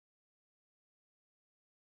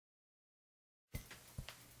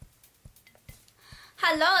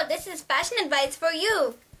Hello, this is fashion advice for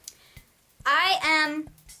you. I am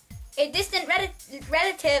a distant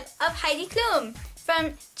relative of Heidi Klum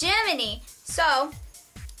from Germany. So,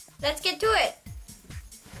 let's get to it.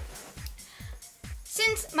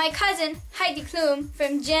 Since my cousin Heidi Klum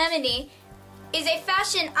from Germany is a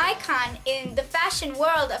fashion icon in the fashion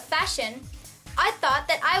world of fashion, I thought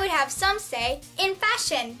that I would have some say in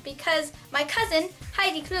fashion because my cousin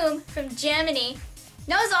Heidi Klum from Germany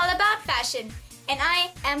knows all about fashion and I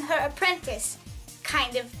am her apprentice.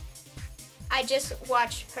 Kind of. I just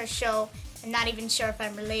watch her show. I'm not even sure if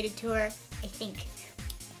I'm related to her, I think.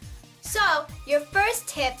 So, your first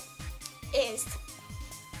tip is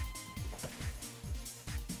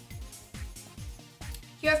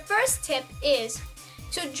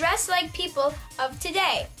to dress like people of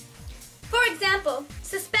today. For example,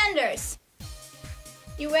 suspenders.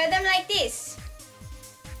 You wear them like this.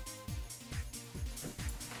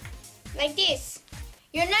 Like this.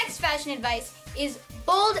 Your next fashion advice is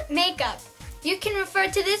bold makeup. You can refer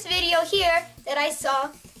to this video here that I saw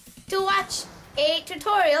to watch a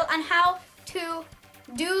tutorial on how to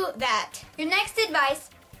do that. Your next advice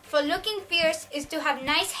for looking fierce is to have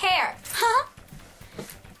nice hair. Huh?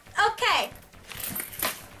 Okay.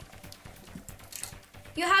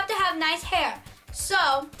 You have to have nice hair.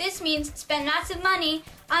 So, this means spend lots of money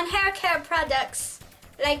on hair care products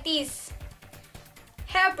like these.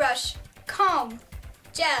 Hairbrush, comb,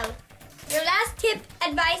 gel. Your last tip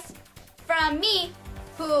advice from me,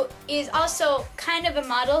 who is also kind of a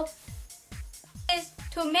model, is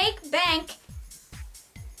to make bank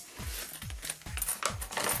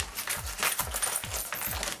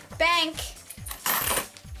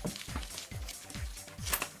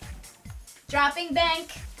dropping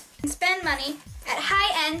bank and spend money at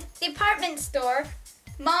high-end department store,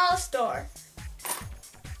 mall store.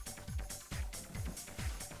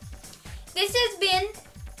 This has been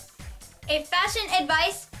a fashion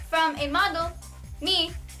advice from a model,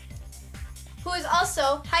 me, who is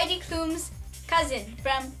also Heidi Klum's cousin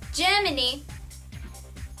from Germany.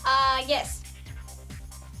 Yes.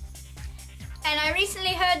 And I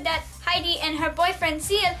recently heard that Heidi and her boyfriend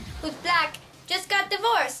Seal, who's black, just got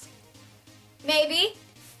divorced. Maybe.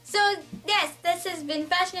 So, yes, this has been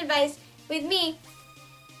fashion advice with me.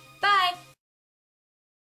 Bye.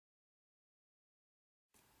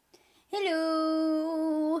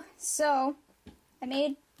 Hello. So, I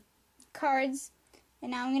made cards,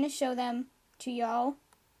 and now I'm going to show them to y'all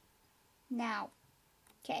now.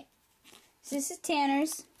 Okay. So this is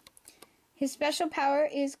Tanner's. His special power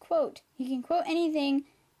is quote. He can quote anything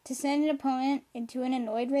to send an opponent into an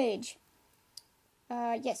annoyed rage.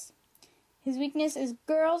 Yes. His weakness is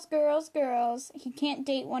girls, girls, girls. He can't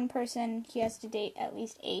date one person. He has to date at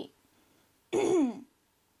least 8. Yep.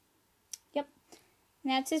 And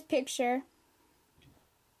that's his picture.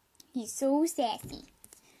 He's so sassy.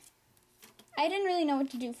 I didn't really know what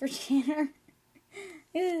to do for Tanner.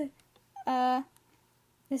 This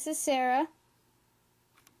is Sarah.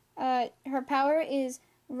 Her power is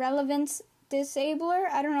relevance disabler.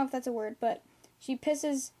 I don't know if that's a word, but she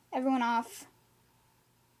pisses everyone off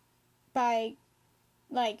by,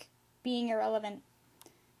 like, being irrelevant.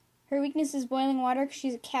 Her weakness is boiling water because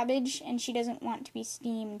she's a cabbage and she doesn't want to be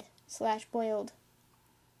steamed / boiled.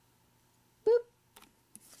 Boop.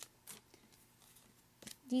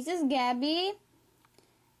 This is Gabby.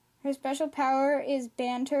 Her special power is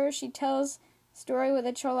banter. She tells story with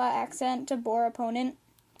a Chola accent to bore opponent.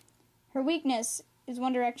 Her weakness is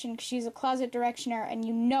One Direction because she's a closet directioner, and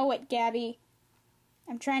you know it, Gabby.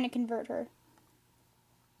 I'm trying to convert her.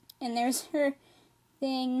 And there's her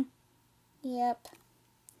thing. Yep.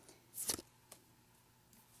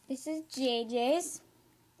 This is JJ's.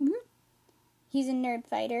 He's a nerd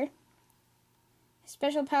fighter. His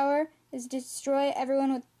special power is destroy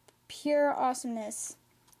everyone with pure awesomeness.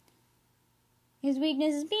 His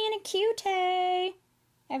weakness is being a cutie.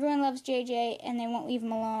 Everyone loves JJ, and they won't leave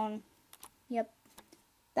him alone. Yep.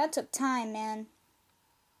 That took time, man.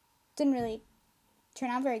 Didn't really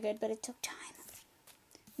turn out very good, but it took time.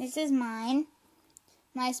 This is mine.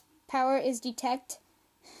 My power is detect.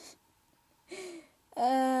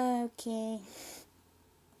 Okay.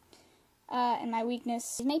 And my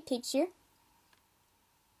weakness is my picture.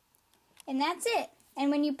 And that's it. And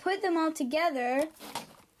when you put them all together,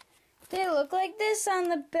 they look like this on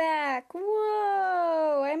the back.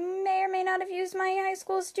 Whoa! I may or may not have used my high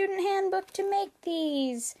school student handbook to make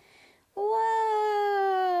these. Whoa!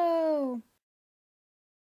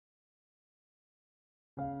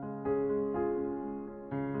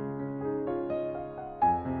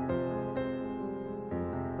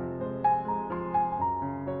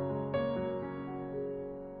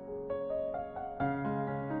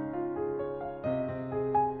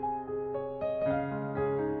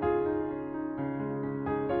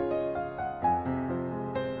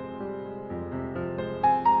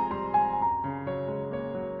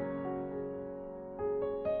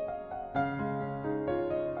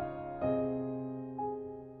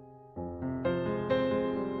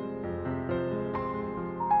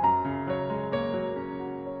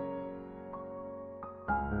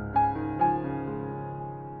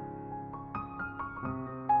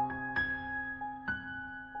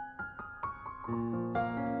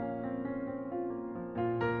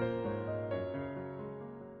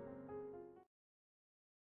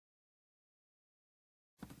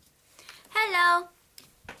 Hello.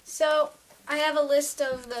 So, I have a list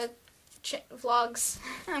of the vlogs.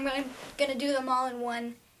 I'm gonna do them all in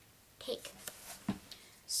one take.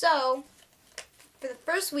 So, for the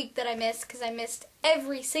first week that I missed, because I missed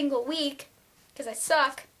every single week, because I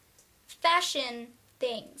suck, fashion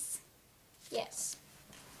things. Yes.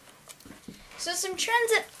 So some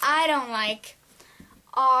trends that I don't like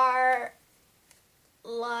are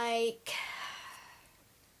like,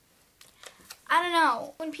 I don't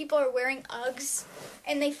know, when people are wearing Uggs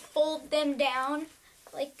and they fold them down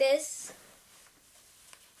like this.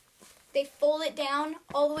 They fold it down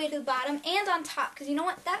all the way to the bottom and on top, because you know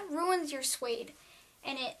what? That ruins your suede,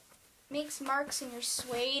 and it makes marks in your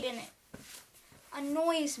suede, and it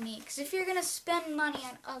annoys me. Because if you're gonna spend money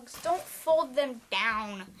on Uggs, don't fold them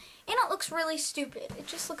down, and it looks really stupid. It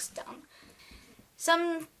just looks dumb.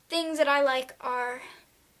 Some things that I like are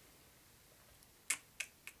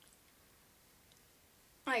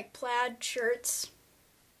like plaid shirts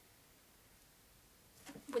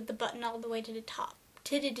with the button all the way to the top.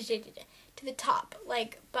 To the top,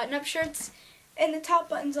 like button-up shirts, and the top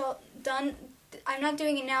button's all done. I'm not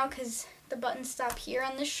doing it now because the buttons stop here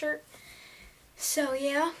on this shirt. So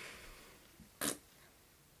yeah.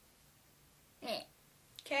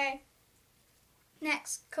 Okay.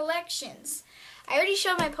 Next, collections. I already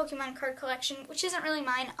showed my Pokemon card collection, which isn't really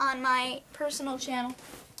mine, on my personal channel.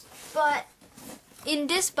 But in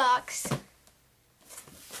this box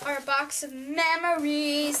are a box of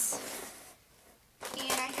memories.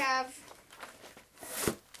 And I have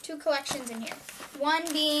two collections in here. One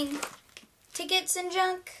being tickets and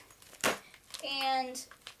junk and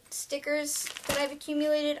stickers that I've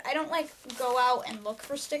accumulated. I don't like go out and look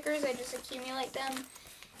for stickers. I just accumulate them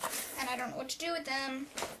and I don't know what to do with them.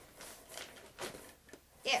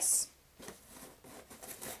 Yes.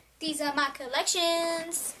 These are my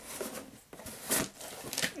collections.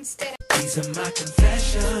 Instead of these are my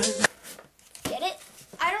confessions. Get it?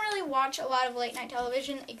 I don't really watch a lot of late night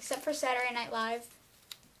television except for Saturday Night Live.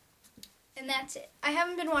 And that's it. I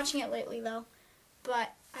haven't been watching it lately though.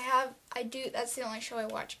 But I do, that's the only show I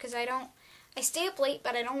watch, because I stay up late,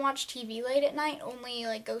 but I don't watch TV late at night, only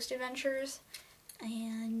like Ghost Adventures.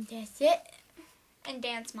 And that's it. And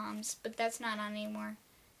Dance Moms, but that's not on anymore,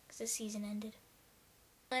 because the season ended.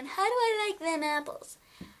 And how do I like them apples?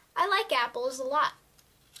 I like apples a lot.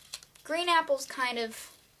 Green apples kind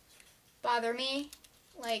of bother me.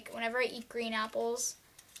 Like, whenever I eat green apples,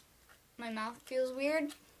 my mouth feels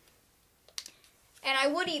weird. And I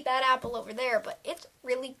would eat that apple over there, but it's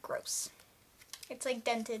really gross. It's like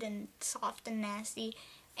dented and soft and nasty.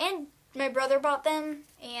 And my brother bought them,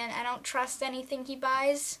 and I don't trust anything he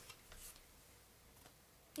buys.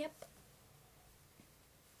 Yep.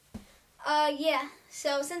 Yeah.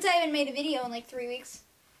 So, since I haven't made a video in like 3 weeks.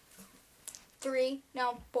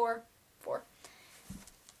 4.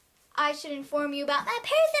 I should inform you about my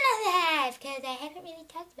personal life, because I haven't really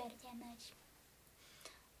talked about it that much.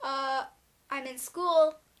 I'm in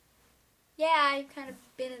school. Yeah, I've kind of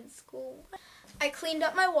been in school. I cleaned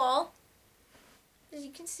up my wall. As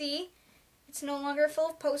you can see, it's no longer full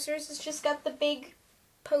of posters. It's just got the big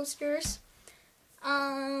posters.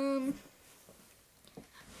 I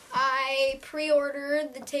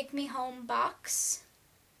pre-ordered the Take Me Home box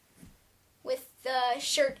with the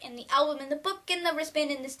shirt and the album and the book and the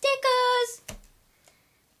wristband and the stickers.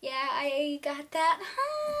 Yeah, I got that.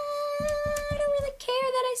 I don't really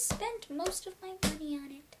care that I spent most of my money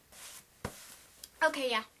on it. Okay,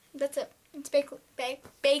 yeah, that's it. It's basically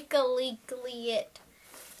it.